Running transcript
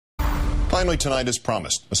Finally tonight, as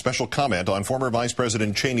promised, a special comment on former Vice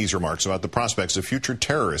President Cheney's remarks about the prospects of future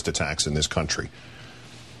terrorist attacks in this country.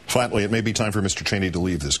 Flatly, it may be time for Mr. Cheney to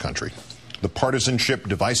leave this country. The partisanship,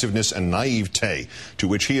 divisiveness, and naivete to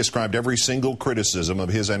which he ascribed every single criticism of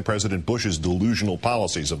his and President Bush's delusional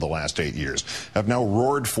policies of the last 8 years have now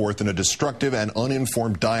roared forth in a destructive and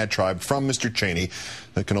uninformed diatribe from Mr. Cheney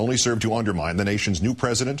that can only serve to undermine the nation's new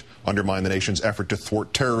president, undermine the nation's effort to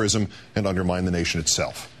thwart terrorism, and undermine the nation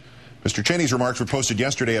itself. Mr. Cheney's remarks were posted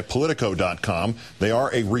yesterday at Politico.com. They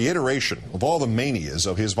are a reiteration of all the manias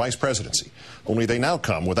of his vice presidency, only they now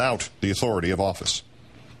come without the authority of office.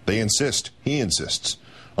 They insist, he insists,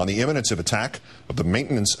 on the imminence of attack, of the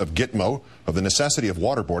maintenance of Gitmo, of the necessity of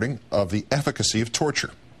waterboarding, of the efficacy of torture.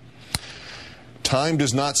 Time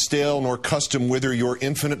does not stale nor custom wither your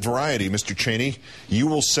infinite variety, Mr. Cheney. You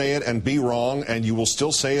will say it and be wrong, and you will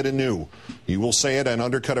still say it anew. You will say it and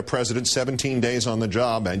undercut a president 17 days on the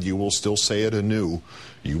job, and you will still say it anew.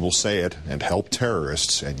 You will say it and help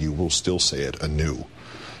terrorists, and you will still say it anew.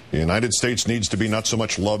 The United States needs to be not so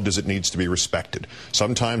much loved as it needs to be respected.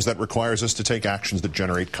 Sometimes that requires us to take actions that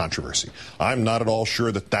generate controversy. I'm not at all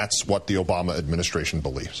sure that that's what the Obama administration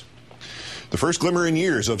believes. The first glimmer in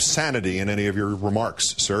years of sanity in any of your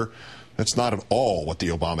remarks, sir. That's not at all what the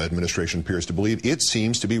Obama administration appears to believe. It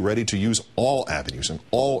seems to be ready to use all avenues and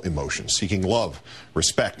all emotions, seeking love,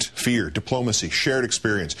 respect, fear, diplomacy, shared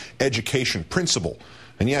experience, education, principle,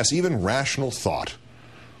 and yes, even rational thought.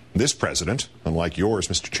 This president, unlike yours,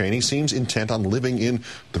 Mr. Cheney, seems intent on living in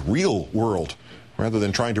the real world rather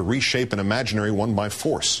than trying to reshape an imaginary one by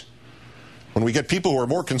force. When we get people who are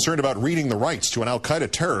more concerned about reading the rights to an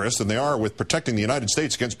al-Qaeda terrorist than they are with protecting the United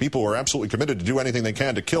States against people who are absolutely committed to do anything they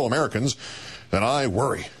can to kill Americans, then I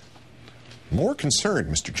worry. More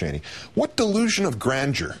concerned, Mr. Cheney. What delusion of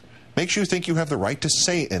grandeur makes you think you have the right to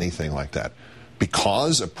say anything like that?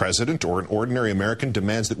 Because a president or an ordinary American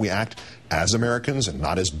demands that we act as Americans and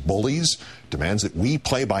not as bullies, demands that we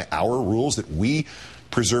play by our rules, that we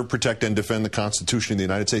preserve, protect, and defend the Constitution of the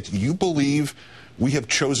United States. You believe we have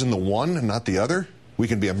chosen the one and not the other? We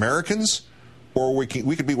can be Americans, or we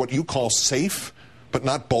could be what you call safe, but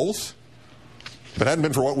not both? If it hadn't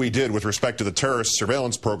been for what we did with respect to the terrorist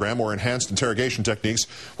surveillance program or enhanced interrogation techniques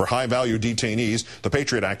for high-value detainees, the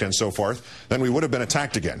Patriot Act and so forth, then we would have been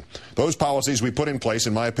attacked again. Those policies we put in place,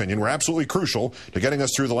 in my opinion, were absolutely crucial to getting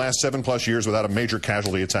us through the last 7+ years without a major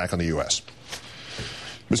casualty attack on the U.S.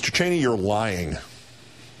 Mr. Cheney, you're lying.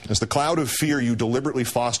 As the cloud of fear you deliberately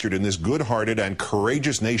fostered in this good-hearted and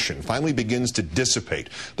courageous nation finally begins to dissipate,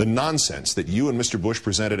 the nonsense that you and Mr. Bush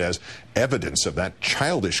presented as evidence of that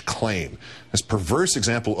childish claim, this perverse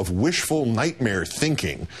example of wishful nightmare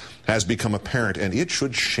thinking, has become apparent, and it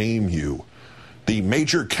should shame you. The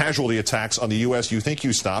major casualty attacks on the U.S. you think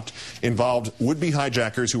you stopped involved would-be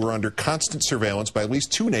hijackers who were under constant surveillance by at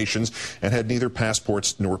least 2 nations and had neither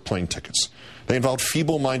passports nor plane tickets. They involved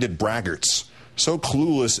feeble-minded braggarts, so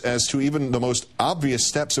clueless as to even the most obvious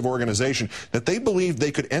steps of organization that they believed they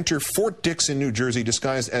could enter Fort Dix in New Jersey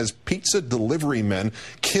disguised as pizza delivery men,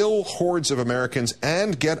 kill hordes of Americans,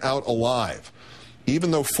 and get out alive,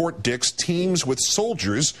 even though Fort Dix teems with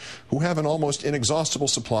soldiers who have an almost inexhaustible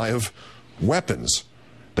supply of weapons.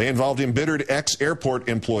 They involved embittered ex-airport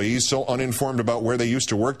employees so uninformed about where they used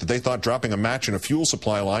to work that they thought dropping a match in a fuel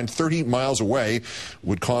supply line 30 miles away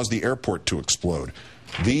would cause the airport to explode.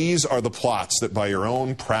 These are the plots that, by your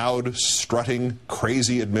own proud, strutting,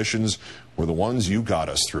 crazy admissions, were the ones you got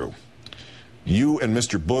us through. You and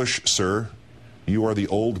Mr. Bush, sir, you are the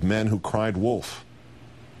old men who cried wolf.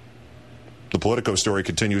 The Politico story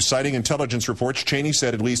continues. Citing intelligence reports, Cheney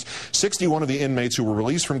said at least 61 of the inmates who were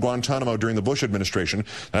released from Guantanamo during the Bush administration,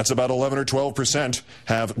 that's about 11 or 12%,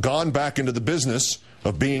 have gone back into the business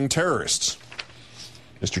of being terrorists.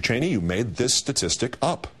 Mr. Cheney, you made this statistic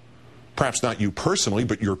up. Perhaps not you personally,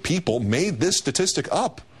 but your people made this statistic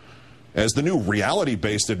up. As the new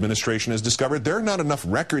reality-based administration has discovered, there are not enough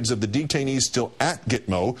records of the detainees still at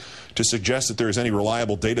Gitmo to suggest that there is any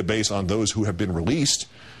reliable database on those who have been released.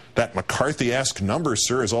 That McCarthy-esque number,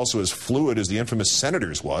 sir, is also as fluid as the infamous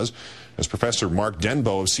senator's was. As Professor Mark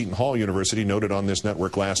Denbo of Seton Hall University noted on this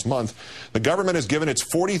network last month, the government has given its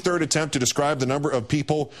 43rd attempt to describe the number of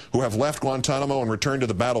people who have left Guantanamo and returned to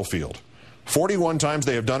the battlefield. 41 times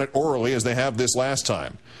they have done it orally, as they have this last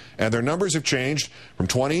time. And their numbers have changed from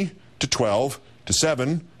 20 to 12 to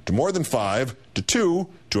 7 to more than 5 to 2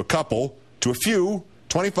 to a couple to a few,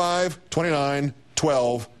 25, 29,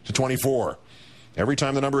 12 to 24. Every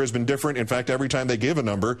time the number has been different, in fact, every time they give a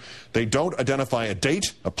number, they don't identify a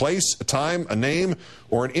date, a place, a time, a name,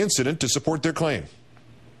 or an incident to support their claim.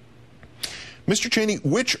 Mr. Cheney,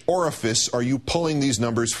 which orifice are you pulling these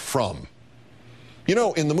numbers from? You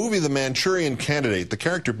know, in the movie The Manchurian Candidate, the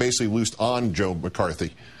character basically loosed on Joe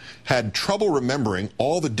McCarthy had trouble remembering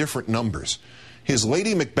all the different numbers. His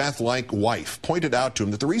Lady Macbeth-like wife pointed out to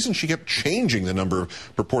him that the reason she kept changing the number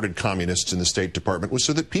of purported communists in the State Department was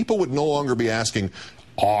so that people would no longer be asking,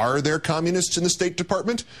 are there communists in the State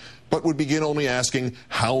Department? But would begin only asking,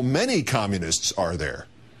 how many communists are there?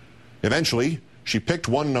 Eventually, she picked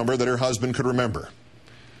one number that her husband could remember.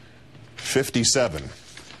 57.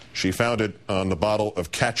 She found it on the bottle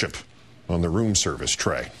of ketchup on the room service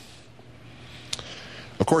tray.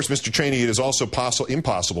 Of course, Mr. Cheney, it is also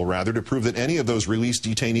impossible, to prove that any of those released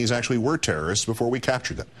detainees actually were terrorists before we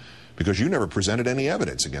captured them, because you never presented any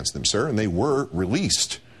evidence against them, sir, and they were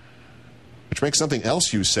released. Which makes something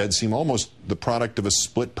else you said seem almost the product of a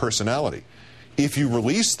split personality. If you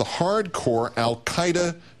release the hardcore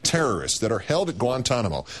al-Qaeda terrorists that are held at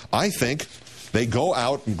Guantanamo, I think they go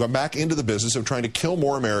out and go back into the business of trying to kill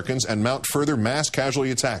more Americans and mount further mass casualty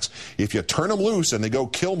attacks. If you turn them loose and they go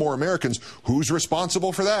kill more Americans, who's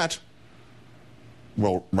responsible for that?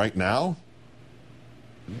 Well, right now,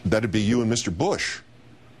 that'd be you and Mr. Bush.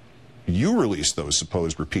 You released those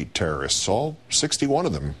supposed repeat terrorists, all 61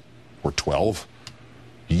 of them, or 12.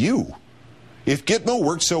 You. If Gitmo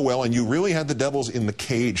worked so well and you really had the devils in the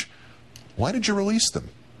cage, why did you release them?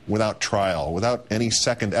 Without trial, without any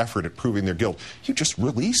second effort at proving their guilt. You just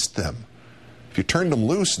released them. If you turned them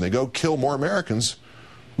loose and they go kill more Americans,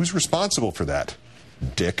 who's responsible for that?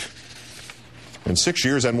 Dick. In 6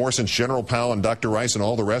 years and more since General Powell and Dr. Rice and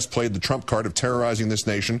all the rest played the trump card of terrorizing this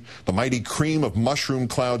nation, the mighty cream of mushroom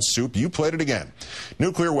cloud soup, you played it again.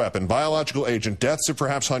 Nuclear weapon, biological agent, deaths of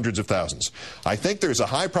perhaps hundreds of thousands. I think there's a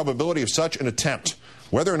high probability of such an attempt.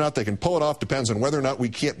 Whether or not they can pull it off depends on whether or not we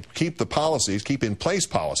keep in place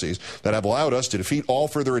policies that have allowed us to defeat all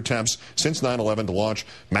further attempts since 9/11 to launch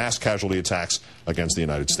mass casualty attacks against the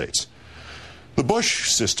United States. The Bush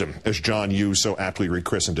system, as John Yoo so aptly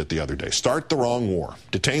rechristened it the other day. Start the wrong war,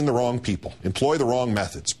 detain the wrong people, employ the wrong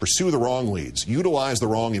methods, pursue the wrong leads, utilize the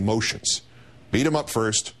wrong emotions. Beat them up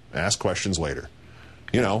first, ask questions later.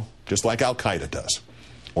 You know, just like Al-Qaeda does,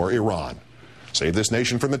 or Iran. Save this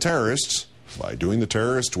nation from the terrorists by doing the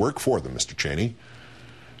terrorists' work for them, Mr. Cheney.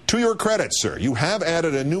 To your credit, sir, you have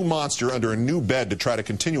added a new monster under a new bed to try to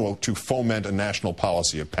continue to foment a national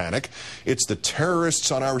policy of panic. It's the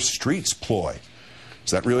terrorists on our streets ploy.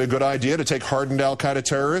 Is that really a good idea, to take hardened al-Qaeda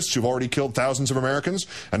terrorists who've already killed thousands of Americans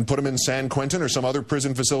and put them in San Quentin or some other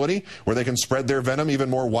prison facility where they can spread their venom even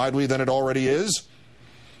more widely than it already is?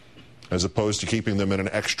 As opposed to keeping them in an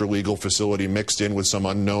extra-legal facility mixed in with some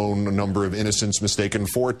unknown number of innocents mistaken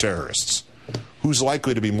for terrorists. Who's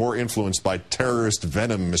likely to be more influenced by terrorist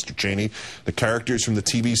venom, Mr. Cheney? The characters from the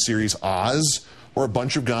TV series Oz, or a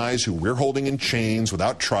bunch of guys who we're holding in chains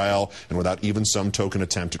without trial and without even some token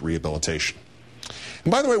attempt at rehabilitation?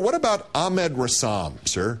 And by the way, what about Ahmed Rassam,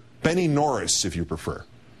 sir? Benny Norris, if you prefer.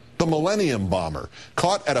 The Millennium Bomber,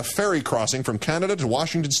 caught at a ferry crossing from Canada to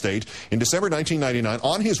Washington State in December 1999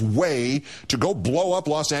 on his way to go blow up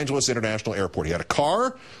Los Angeles International Airport. He had a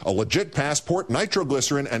car, a legit passport,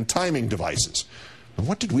 nitroglycerin, and timing devices. And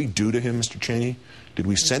what did we do to him, Mr. Cheney? Did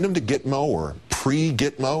we send him to Gitmo or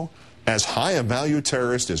pre-Gitmo? As high a value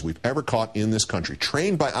terrorist as we've ever caught in this country,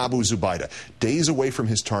 trained by Abu Zubaydah, days away from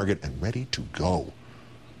his target and ready to go.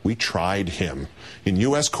 We tried him in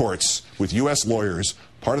U.S. courts with U.S. lawyers.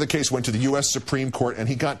 Part of the case went to the U.S. Supreme Court, and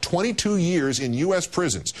he got 22 years in U.S.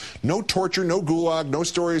 prisons. No torture, no gulag, no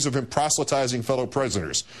stories of him proselytizing fellow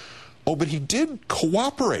prisoners. Oh, but he did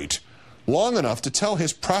cooperate long enough to tell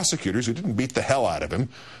his prosecutors, who didn't beat the hell out of him,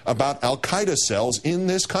 about al-Qaeda cells in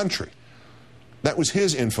this country. That was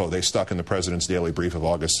his info they stuck in the President's Daily Brief of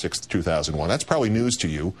August 6, 2001. That's probably news to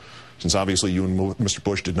you, since obviously you and Mr.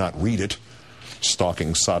 Bush did not read it,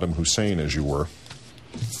 stalking Saddam Hussein as you were.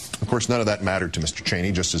 Of course, none of that mattered to Mr.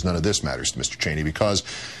 Cheney, just as none of this matters to Mr. Cheney, because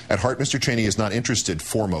at heart, Mr. Cheney is not interested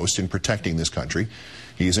foremost in protecting this country.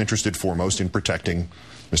 He is interested foremost in protecting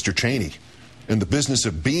Mr. Cheney, in the business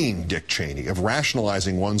of being Dick Cheney, of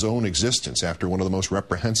rationalizing one's own existence after one of the most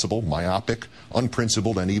reprehensible, myopic,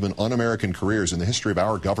 unprincipled, and even un-American careers in the history of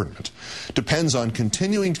our government, depends on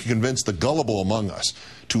continuing to convince the gullible among us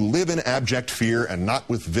to live in abject fear and not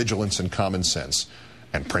with vigilance and common sense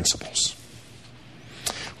and principles.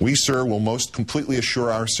 We, sir, will most completely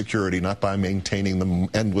assure our security not by maintaining the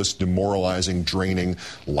endless, demoralizing, draining,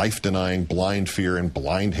 life-denying, blind fear and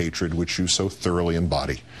blind hatred which you so thoroughly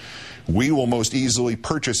embody. We will most easily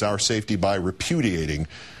purchase our safety by repudiating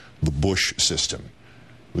the Bush system.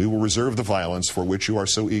 We will reserve the violence for which you are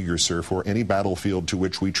so eager, sir, for any battlefield to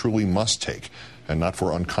which we truly must take, and not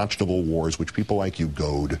for unconscionable wars which people like you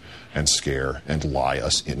goad and scare and lie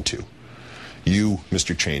us into. You,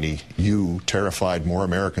 Mr. Cheney, you terrified more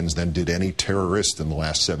Americans than did any terrorist in the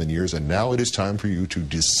last 7 years, and now it is time for you to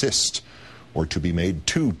desist, or to be made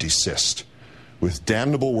to desist. With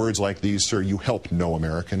damnable words like these, sir, you help no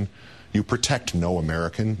American. You protect no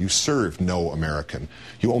American. You serve no American.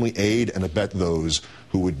 You only aid and abet those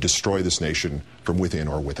who would destroy this nation from within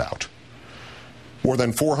or without. More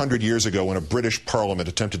than 400 years ago, when a British Parliament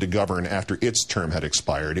attempted to govern after its term had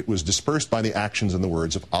expired, it was dispersed by the actions and the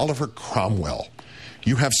words of Oliver Cromwell.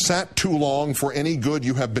 You have sat too long for any good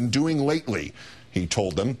you have been doing lately, he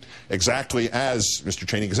told them, exactly as, Mr.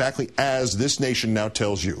 Cheney, exactly as this nation now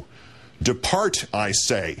tells you. Depart, I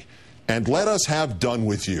say, and let us have done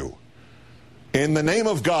with you. In the name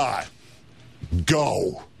of God,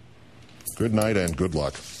 go. Good night and good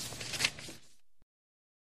luck.